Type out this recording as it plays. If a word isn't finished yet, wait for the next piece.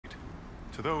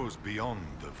To those beyond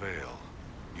the veil,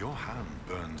 your hand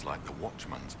burns like the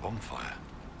watchman's bonfire.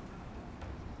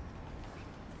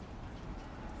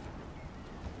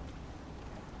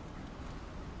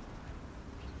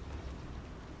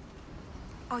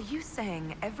 Are you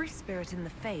saying every spirit in the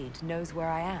Fade knows where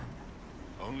I am?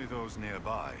 Only those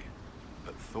nearby,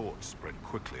 but thoughts spread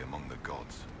quickly among the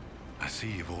gods. I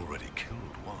see you've already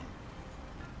killed one.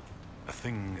 A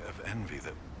thing of envy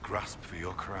that grasped for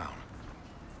your crown.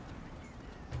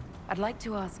 I'd like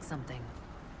to ask something.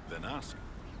 Then ask.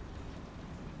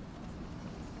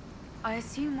 I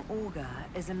assume Augur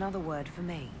is another word for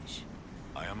mage.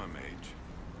 I am a mage.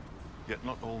 Yet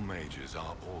not all mages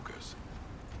are augurs.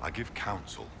 I give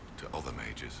counsel to other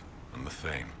mages, and the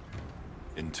same.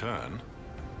 In turn,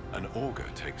 an augur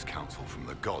takes counsel from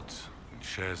the gods and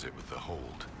shares it with the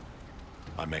Hold.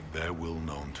 I make their will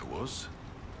known to us,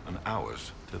 and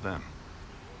ours to them.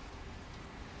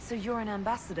 So you're an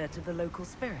ambassador to the local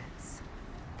spirits?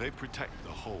 They protect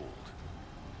the Hold.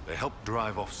 They help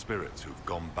drive off spirits who've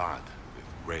gone bad with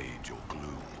rage or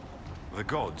gloom. The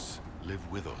gods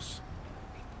live with us.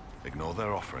 Ignore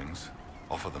their offerings,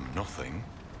 offer them nothing,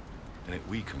 and it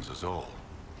weakens us all.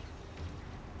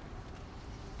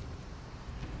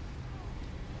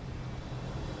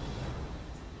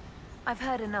 I've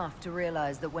heard enough to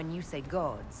realize that when you say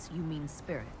gods, you mean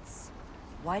spirits.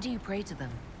 Why do you pray to them?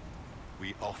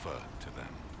 We offer to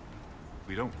them.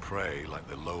 We don't pray like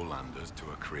the lowlanders to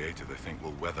a creator they think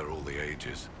will weather all the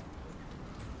ages.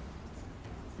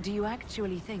 Do you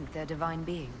actually think they're divine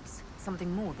beings?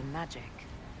 Something more than magic?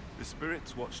 The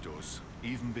spirits watched us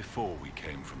even before we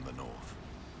came from the north.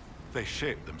 They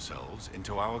shaped themselves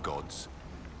into our gods,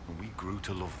 and we grew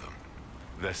to love them.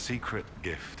 Their secret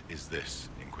gift is this,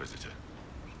 Inquisitor.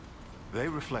 They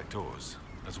reflect us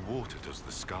as water does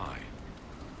the sky.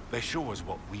 They show us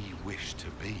what we wish to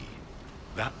be.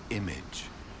 That image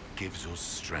gives us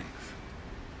strength.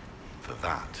 For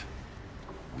that,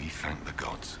 we thank the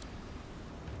gods.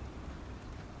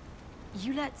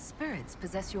 You let spirits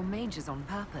possess your mages on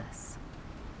purpose.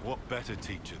 What better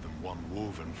teacher than one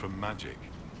woven from magic?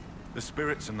 The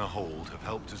spirits in the Hold have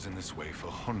helped us in this way for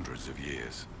hundreds of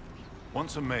years.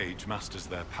 Once a mage masters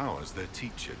their powers, their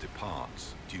teacher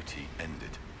departs, duty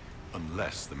ended.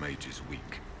 Unless the mage is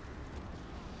weak.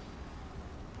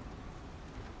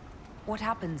 What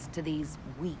happens to these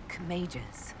weak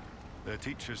mages? Their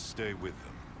teachers stay with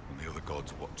them, and the other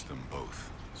gods watch them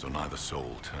both, so neither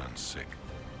soul turns sick.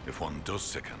 If one does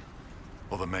sicken,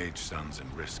 or the mage stands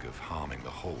in risk of harming the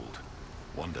Hold,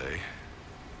 one day,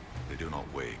 they do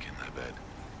not wake in their bed.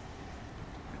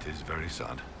 It is very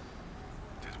sad.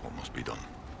 It is what must be done.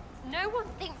 No one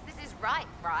thinks this is right,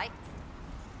 right?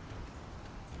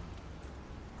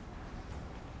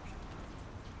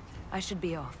 I should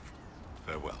be off.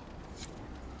 Farewell.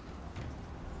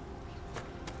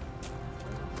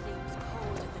 Seems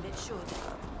colder than it should.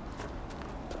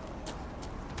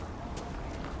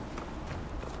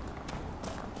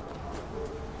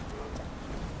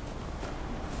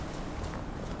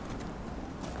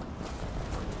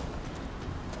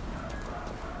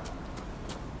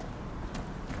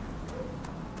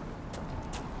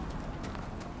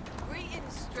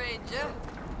 Greetings, stranger.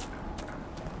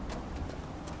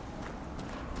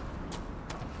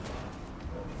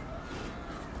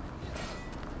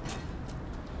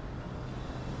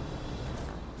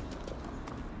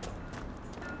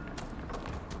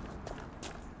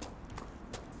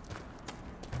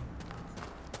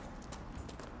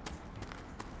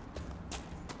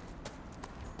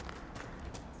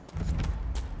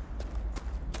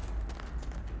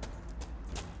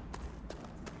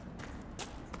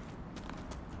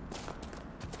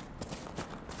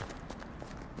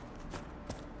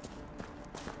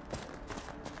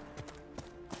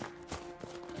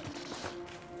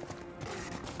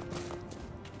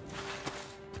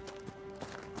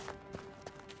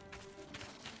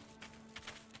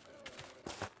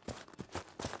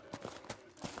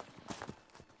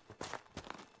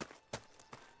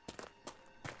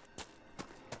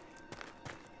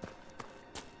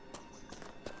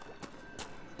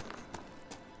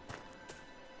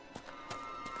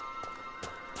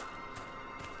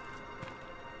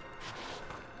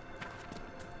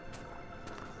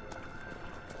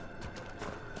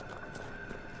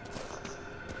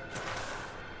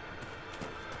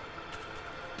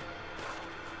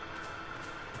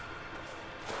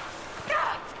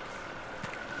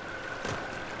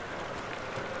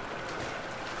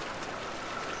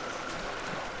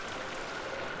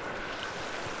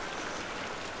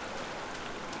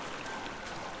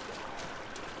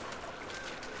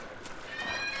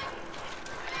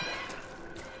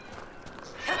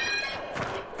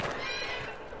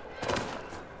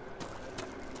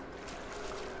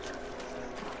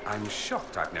 I'm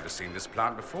shocked I've never seen this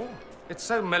plant before. It's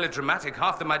so melodramatic,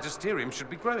 half the magisterium should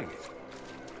be growing it.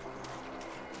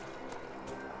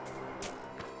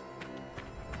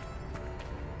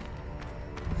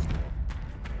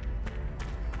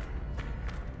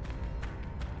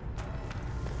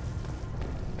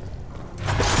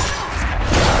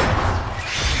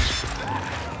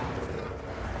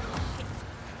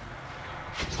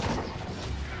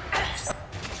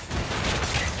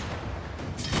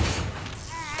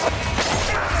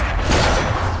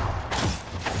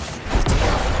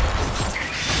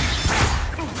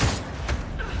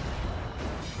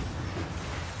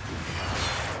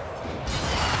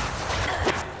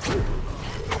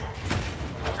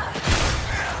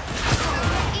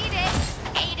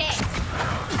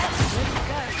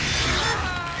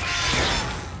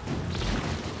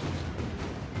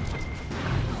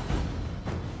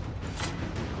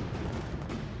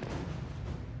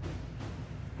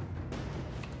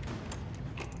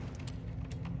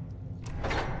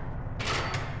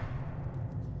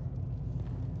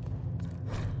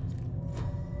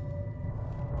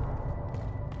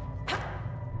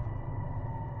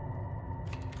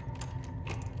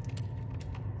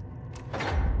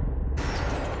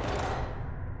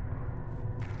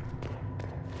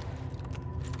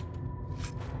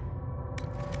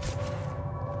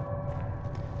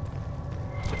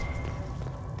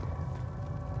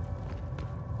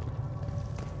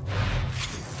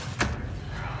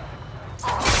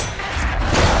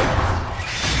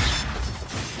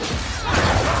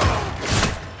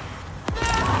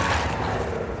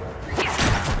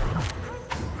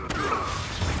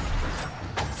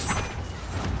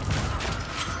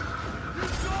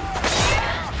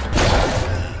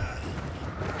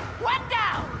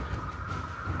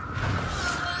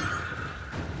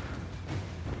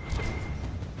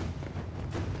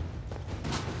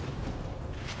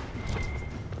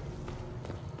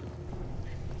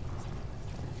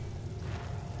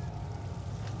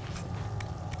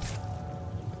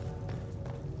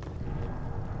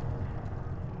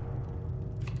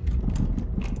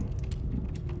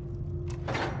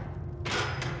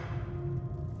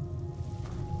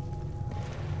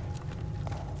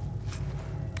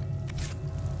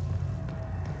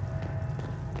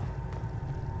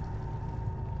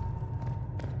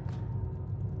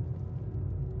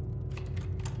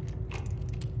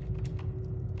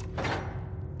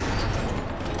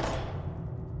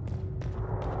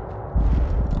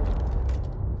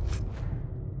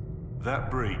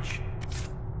 That breach.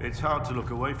 It's hard to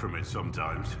look away from it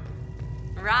sometimes.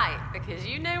 Right, because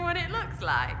you know what it looks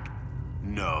like.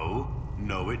 No,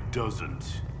 it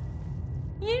doesn't.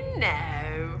 You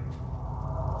know.